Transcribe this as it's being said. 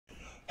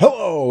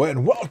Hello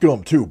and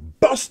welcome to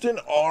Bustin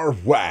or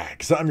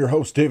Wax. I'm your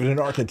host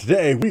davidinark, and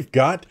today we've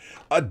got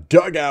a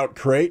dugout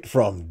crate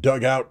from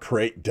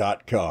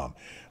dugoutcrate.com.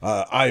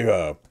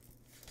 I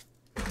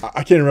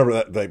can't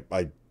remember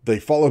that they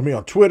followed me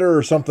on Twitter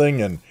or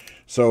something, and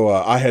so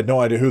I had no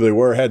idea who they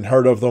were, hadn't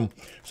heard of them.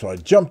 So I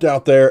jumped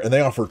out there, and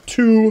they offer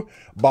two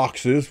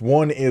boxes.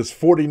 One is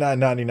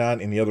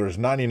 $49.99 and the other is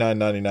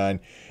 $99.99.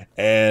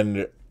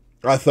 And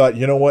I thought,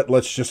 you know what,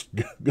 let's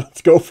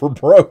go for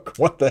broke.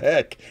 What the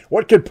heck?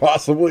 What could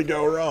possibly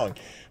go wrong?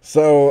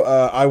 So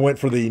I went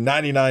for the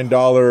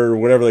 $99,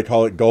 whatever they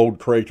call it, gold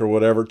crate or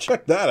whatever.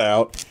 Check that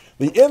out.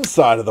 The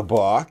inside of the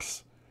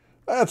box,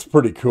 that's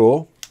pretty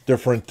cool.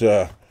 Different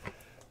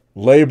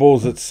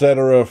labels,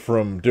 etc.,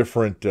 from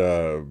different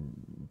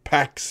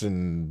packs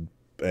and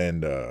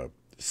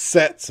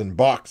sets and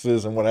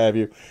boxes and what have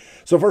you.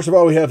 So first of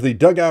all, we have the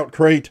dugout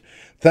crate.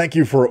 Thank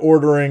you for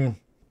ordering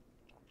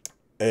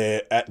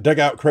at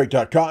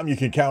dugoutcrate.com. You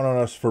can count on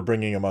us for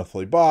bringing a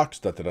monthly box.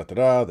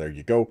 There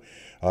you go.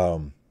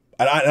 And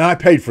I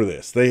paid for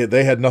this.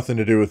 They had nothing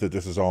to do with it.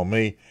 This is all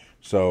me.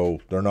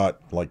 So they're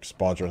not like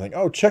sponsoring anything.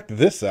 Oh, check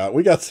this out.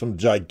 We got some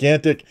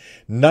gigantic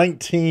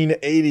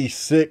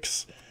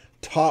 1986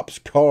 Topps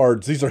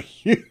cards. These are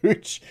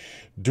huge.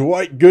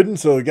 Dwight Gooden.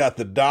 So we got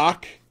the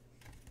Doc,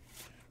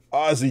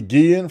 Ozzie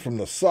Guillen from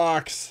the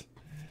Sox,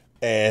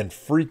 and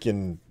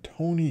freaking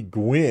Tony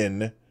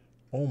Gwynn.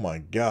 Oh my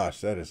gosh,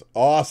 that is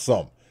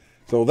awesome.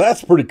 So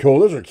that's pretty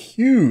cool. Those are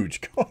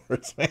huge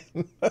cards,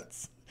 man.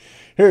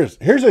 Here's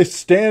a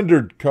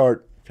standard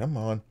card. Come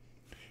on.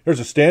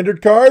 Here's a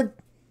standard card.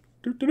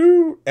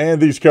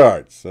 And these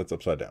cards. That's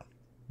upside down.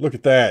 Look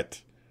at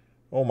that.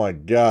 Oh my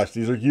gosh,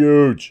 these are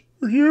huge.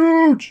 They're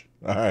huge.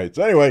 All right,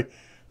 so anyway,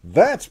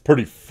 that's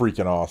pretty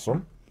freaking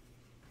awesome.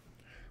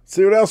 Let's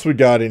see what else we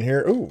got in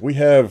here. Ooh, we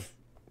have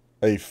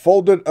a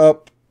folded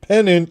up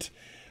pennant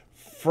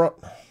from...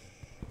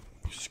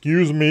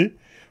 Excuse me,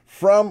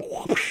 from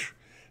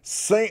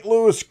St.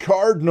 Louis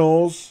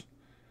Cardinals.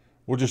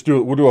 We'll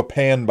do a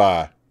pan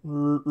by.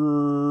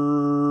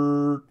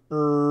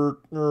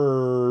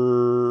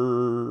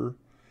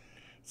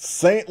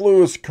 St.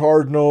 Louis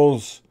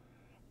Cardinals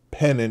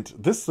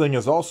pennant. This thing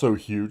is also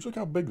huge. Look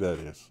how big that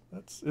is.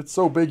 It's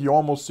so big you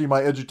almost see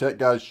my Edutech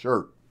guy's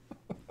shirt.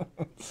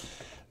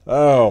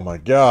 Oh my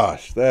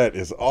gosh, that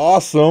is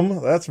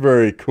awesome. That's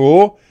very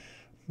cool.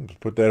 Let's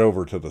put that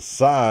over to the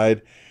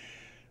side.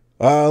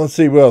 Let's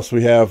see what else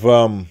we have.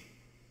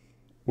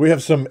 We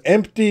have some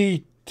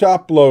empty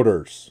top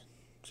loaders.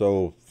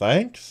 So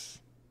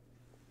thanks.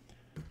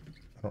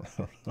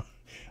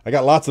 I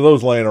got lots of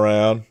those laying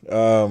around.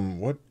 I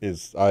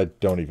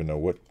don't even know.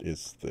 What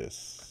is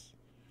this?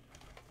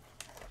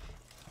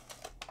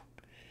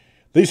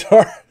 These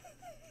are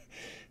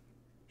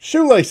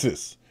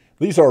shoelaces.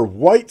 These are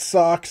White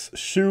Sox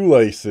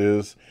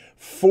shoelaces,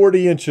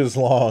 40 inches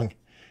long.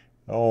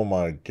 Oh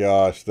my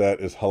gosh, that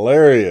is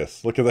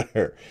hilarious. Look at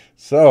there.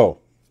 So,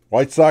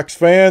 White Sox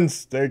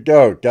fans, there you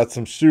go. Got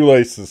some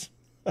shoelaces.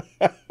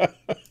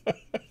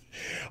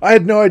 I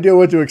had no idea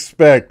what to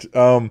expect.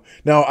 Now,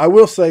 I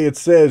will say it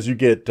says you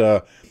get,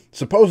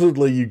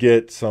 supposedly you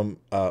get some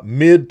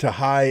mid to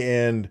high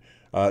end,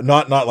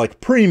 not like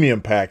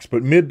premium packs,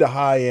 but mid to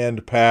high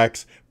end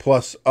packs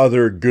plus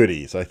other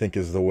goodies, I think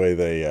is the way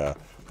they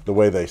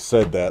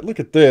said that.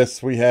 Look at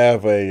this. We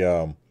have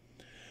a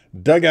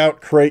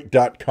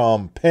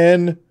dugoutcrate.com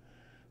pen.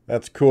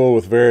 That's cool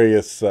with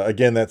various,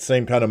 again, that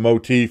same kind of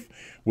motif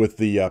with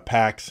the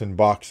packs and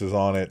boxes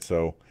on it.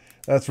 So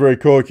that's very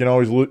cool.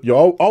 You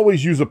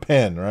always use a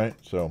pen, right?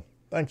 So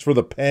thanks for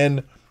the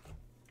pen.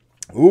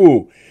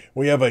 Ooh,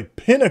 we have a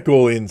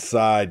Pinnacle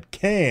inside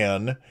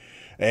can,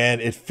 and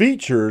it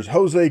features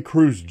Jose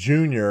Cruz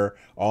Jr.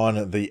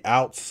 on the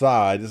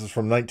outside. This is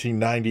from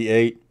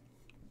 1998.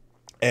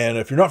 And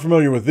if you're not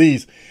familiar with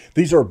these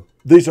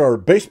are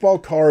baseball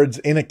cards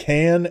in a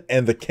can,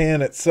 and the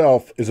can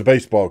itself is a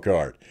baseball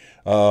card.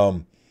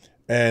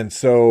 And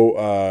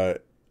so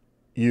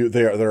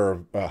they're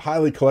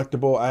highly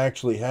collectible. I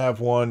actually have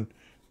one.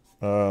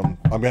 I'm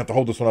gonna have to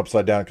hold this one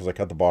upside down because I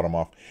cut the bottom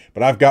off.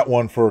 But I've got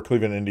one for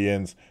Cleveland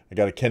Indians. I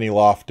got a Kenny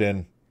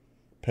Lofton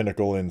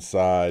Pinnacle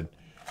inside,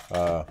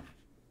 and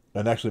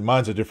actually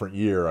mine's a different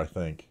year, I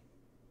think.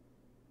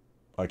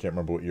 I can't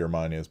remember what year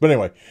mine is. But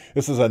anyway,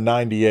 this is a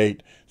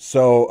 98.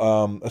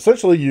 So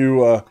essentially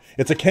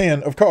it's a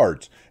can of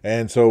cards.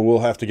 And so we'll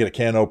have to get a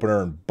can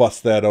opener and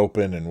bust that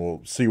open, and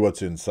we'll see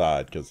what's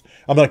inside. Because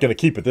I'm not going to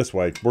keep it this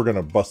way. We're going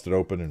to bust it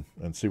open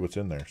and see what's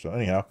in there. So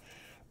anyhow,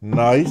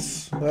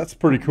 nice. That's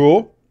pretty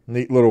cool.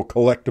 Neat little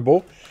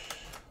collectible.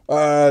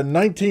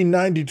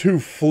 1992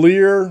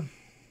 Fleer.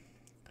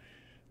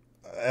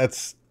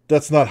 That's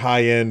not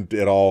high end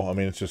at all. I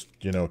mean, it's just,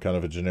 kind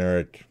of a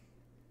generic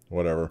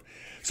whatever.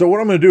 So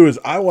what I'm going to do is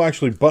I will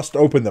actually bust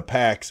open the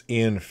packs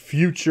in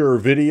future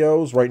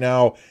videos. Right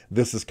now,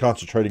 this is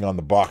concentrating on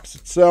the box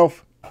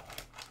itself.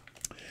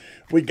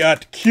 We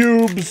got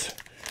cubes.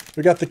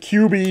 We got the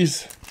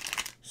cubies.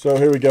 So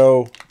here we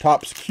go.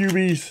 Topps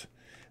cubies.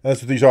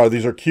 That's what these are.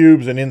 These are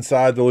cubes, and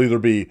inside they'll either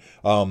be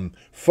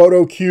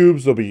photo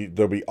cubes,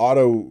 there'll be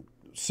auto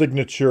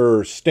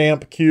signature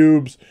stamp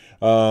cubes.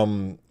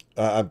 I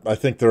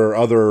think there are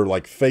other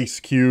like face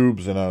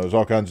cubes, and there's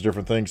all kinds of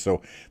different things.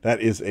 So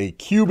that is a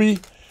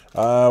cubie.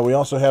 We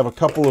also have a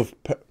couple of...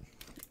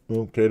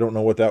 Okay, I don't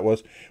know what that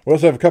was. We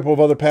also have a couple of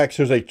other packs.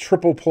 Here's a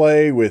triple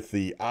play with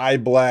the eye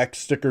black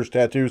stickers,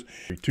 tattoos.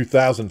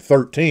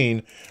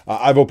 2013.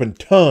 I've opened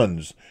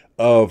tons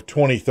of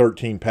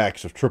 2013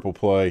 packs of triple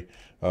play.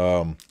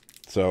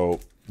 So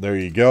there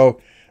you go.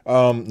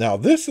 Now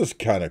this is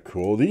kind of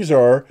cool. These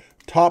are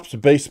Topps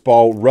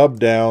baseball rub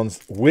downs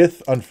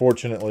with,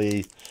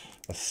 unfortunately,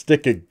 a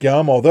stick of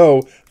gum,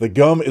 although the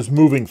gum is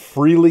moving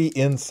freely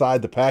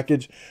inside the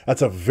package.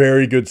 That's a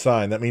very good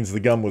sign. That means the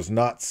gum was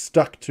not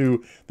stuck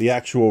to the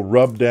actual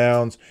rub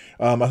downs.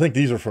 I think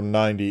these are from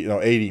 80.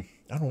 I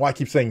don't know why I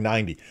keep saying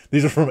 90.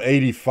 These are from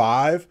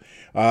 85.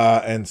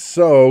 And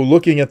so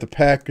looking at the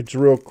package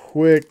real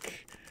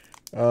quick,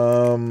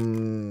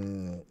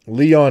 Leon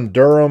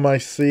Durham I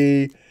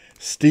see,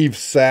 Steve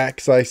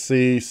Sachs I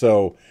see.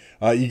 So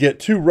you get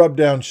 2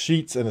 rub-down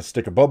sheets and a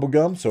stick of bubble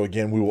gum. So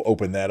again, we will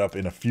open that up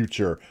in a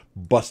future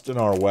Bustin'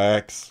 Our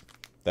Wax.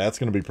 That's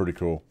going to be pretty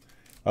cool.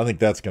 I think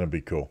that's going to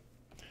be cool.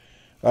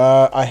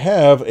 I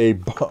have a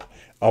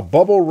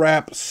bubble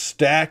wrap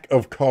stack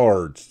of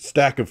cards.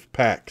 Stack of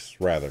packs,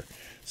 rather.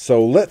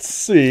 So let's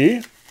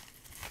see.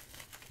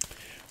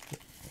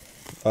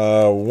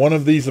 One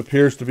of these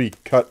appears to be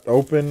cut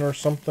open or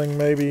something,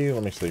 maybe.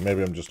 Let me see.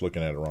 Maybe I'm just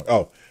looking at it wrong.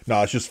 Oh,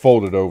 no, it's just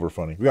folded over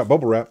funny. We got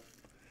bubble wrap.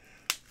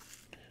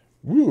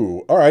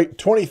 Woo. All right.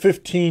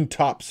 2015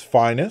 Topps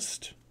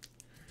Finest.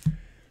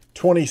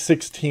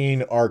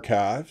 2016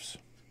 Archives.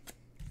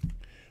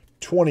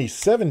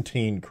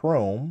 2017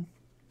 Chrome.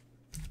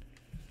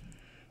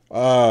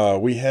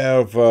 We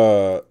have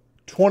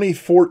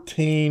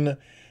 2014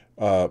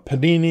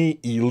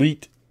 Panini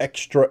Elite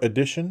Extra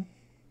Edition.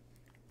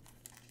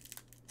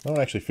 That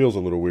one actually feels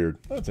a little weird.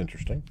 That's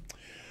interesting.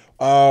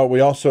 We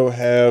also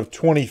have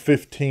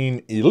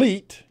 2015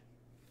 Elite.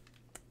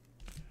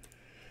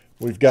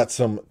 We've got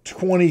some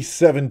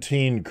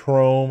 2017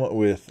 Chrome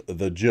with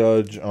the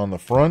Judge on the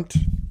front.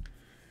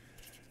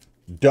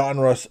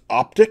 Donruss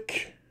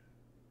Optic.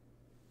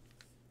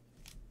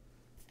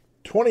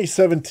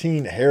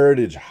 2017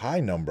 Heritage High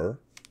Number.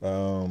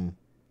 And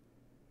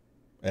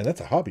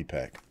that's a hobby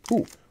pack.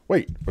 Ooh,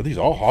 wait, are these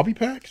all hobby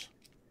packs?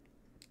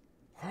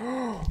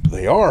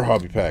 They are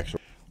hobby packs.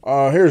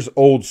 Here's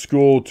old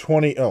school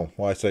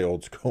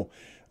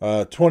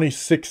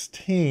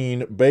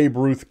 2016 Babe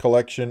Ruth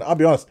collection. I'll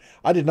be honest,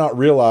 I did not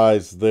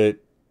realize that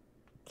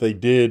they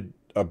did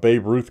a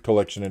Babe Ruth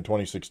collection in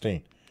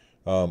 2016.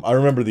 I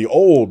remember the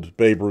old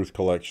Babe Ruth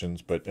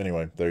collections, but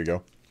anyway, there you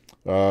go.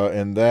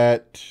 And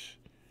that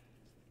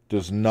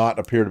does not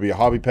appear to be a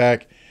hobby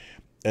pack.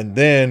 And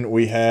then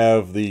we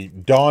have the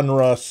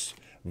Donruss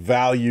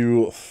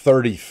Value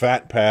 30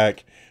 Fat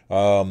Pack.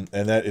 And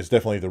that is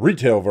definitely the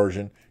retail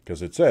version,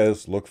 because it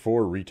says look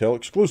for retail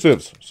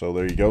exclusives. So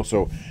there you go.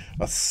 So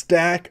a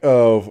stack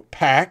of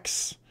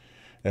packs,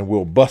 and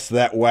we'll bust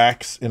that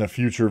wax in a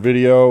future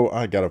video.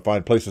 I got to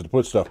find places to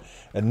put stuff.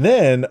 And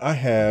then I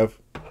have,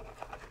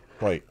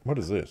 wait, what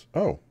is this?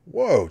 Oh,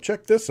 whoa,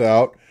 check this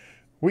out.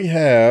 We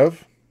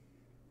have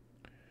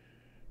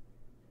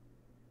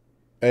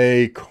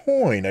a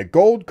coin, a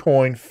gold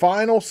coin,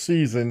 final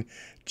season,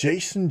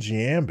 Jason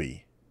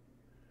Giambi.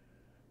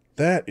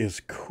 That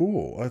is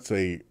cool. That's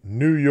a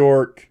New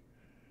York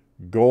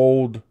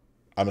gold.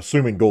 I'm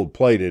assuming gold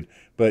plated,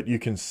 but you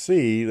can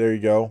see, there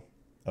you go.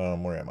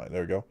 Where am I?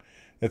 There we go.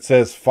 It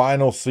says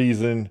final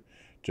season,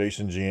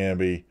 Jason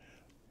Giambi.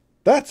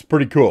 That's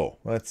pretty cool.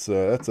 That's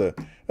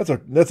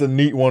a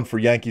neat one for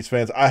Yankees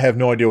fans. I have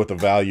no idea what the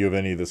value of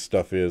any of this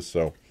stuff is.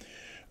 So,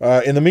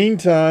 in the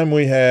meantime,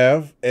 we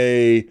have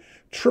a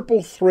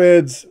Triple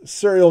Threads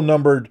serial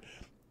numbered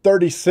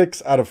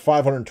 36 out of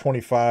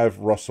 525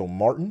 Russell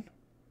Martin.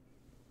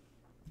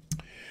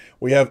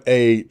 We have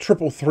a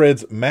Triple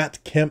Threads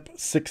Matt Kemp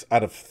 6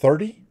 out of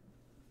 30.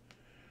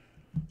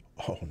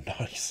 Oh,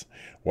 nice.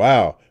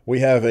 Wow.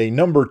 We have a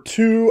number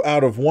 2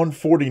 out of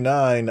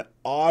 149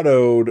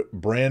 autoed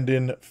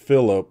Brandon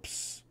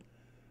Phillips.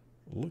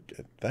 Look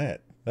at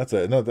that. That's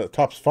another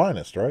Topps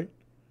Finest, right?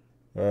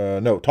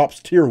 No, Topps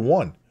Tier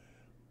 1.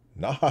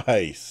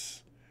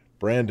 Nice.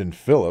 Brandon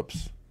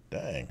Phillips.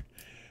 Dang.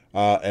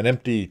 An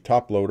empty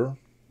top loader.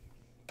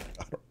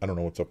 I don't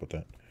know what's up with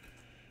that.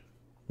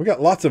 We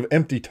got lots of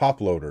empty top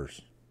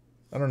loaders.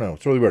 I don't know.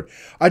 It's really weird.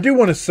 I do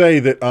want to say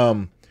that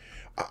I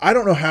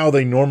don't know how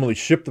they normally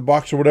ship the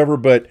box or whatever,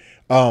 but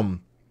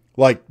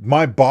like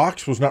my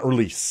box was not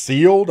really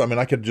sealed. I mean,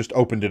 I could have just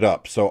opened it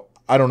up. So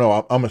I don't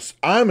know.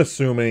 I'm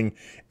assuming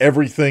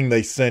everything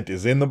they sent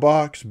is in the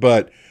box,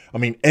 but I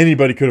mean,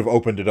 anybody could have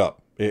opened it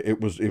up.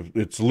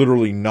 It's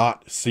literally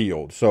not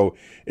sealed. So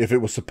if it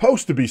was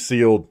supposed to be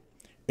sealed,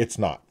 it's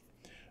not.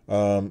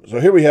 So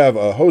here we have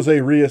Jose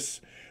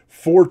Rios,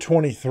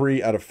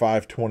 423 out of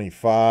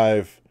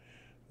 525.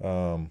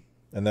 And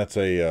that's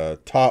a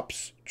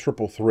Topps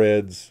Triple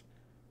Threads.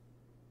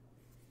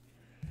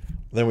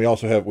 Then we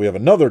also have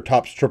another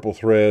Topps Triple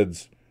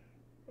Threads.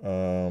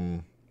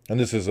 And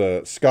this is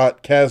a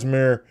Scott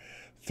Kazmir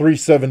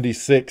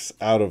 376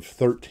 out of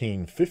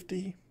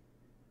 1350.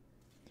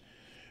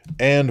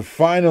 And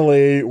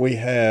finally, we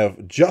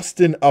have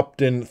Justin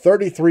Upton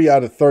 33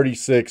 out of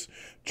 36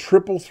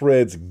 Triple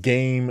Threads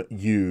game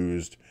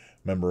used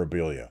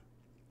memorabilia.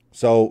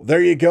 So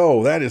there you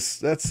go. That's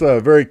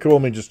very cool.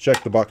 Let me just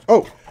check the box.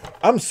 Oh,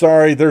 I'm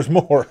sorry. There's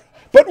more.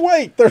 But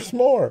wait, there's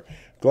more.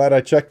 Glad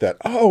I checked that.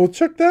 Oh, well,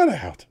 check that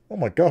out. Oh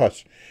my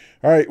gosh.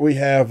 All right, we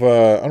have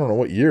I don't know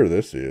what year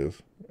this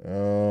is.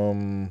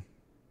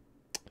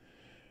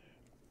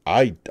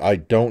 I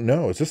don't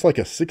know. Is this like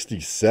a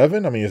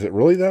 67? I mean, is it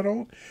really that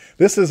old?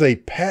 This is a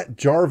Pat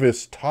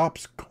Jarvis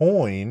Topps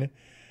coin.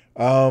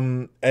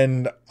 And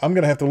I'm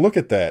going to have to look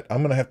at that. I'm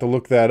going to have to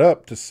look that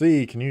up to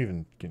see. Can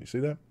you see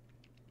that?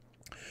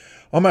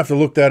 I'm going to have to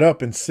look that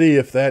up and see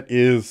if that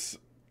is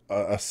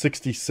a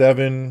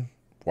 67.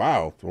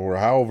 Wow. Or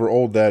however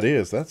old that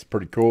is. That's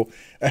pretty cool.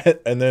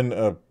 And then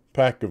a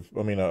pack of,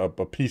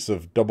 a piece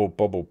of double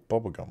bubble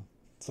gum.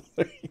 So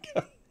there you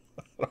go.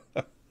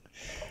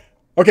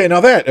 Okay,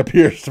 now that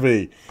appears to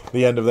be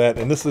the end of that.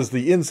 And this is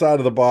the inside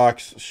of the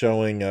box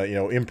showing,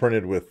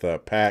 imprinted with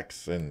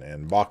packs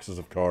and boxes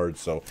of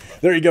cards. So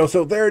there you go.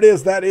 So there it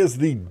is. That is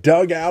the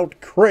Dugout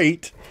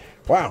Crate.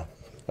 Wow.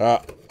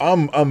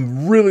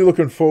 I'm really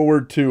looking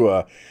forward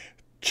to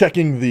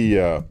checking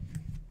the,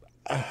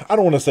 I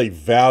don't want to say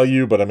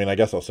value, but I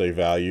guess I'll say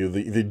value.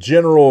 The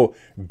general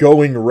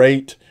going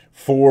rate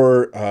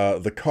for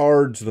the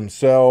cards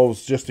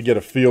themselves, just to get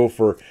a feel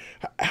for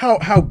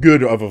how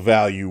good of a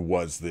value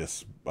was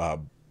this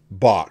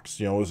box.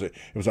 It was a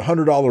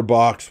 $100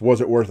 box.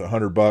 Was it worth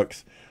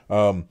 $100?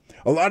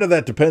 A lot of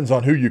that depends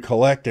on who you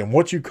collect and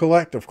what you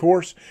collect, of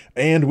course,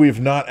 and we've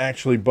not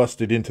actually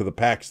busted into the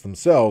packs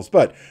themselves.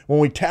 But when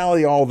we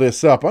tally all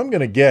this up, I'm going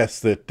to guess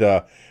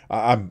that,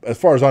 as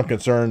far as I'm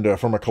concerned,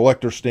 from a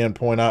collector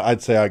standpoint,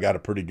 I'd say I got a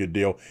pretty good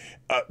deal.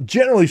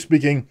 Generally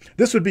speaking,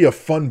 this would be a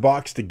fun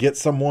box to get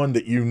someone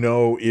that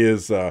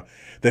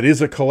that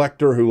is a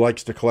collector who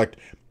likes to collect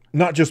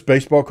not just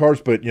baseball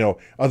cards, but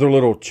other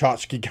little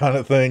tchotchke kind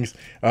of things.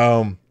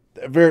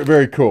 Very,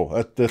 very cool.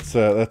 That's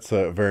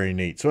very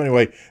neat. So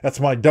anyway, that's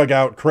my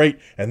Dugout Crate,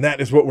 and that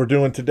is what we're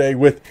doing today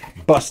with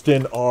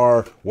Bustin'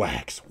 Our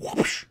Wax.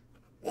 Whoosh.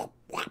 Whoop,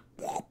 whoop,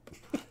 whoop.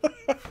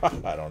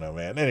 I don't know,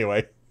 man.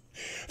 Anyway,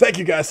 thank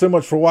you guys so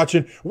much for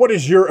watching. What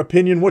is your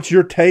opinion? What's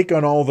your take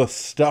on all the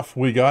stuff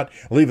we got?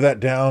 Leave that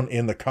down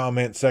in the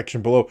comment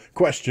section below.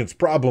 Questions,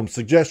 problems,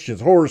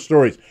 suggestions, horror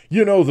stories.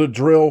 You know the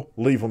drill.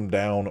 Leave them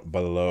down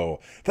below.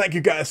 Thank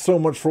you guys so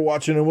much for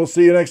watching, and we'll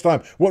see you next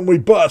time when we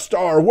bust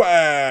our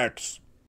wax.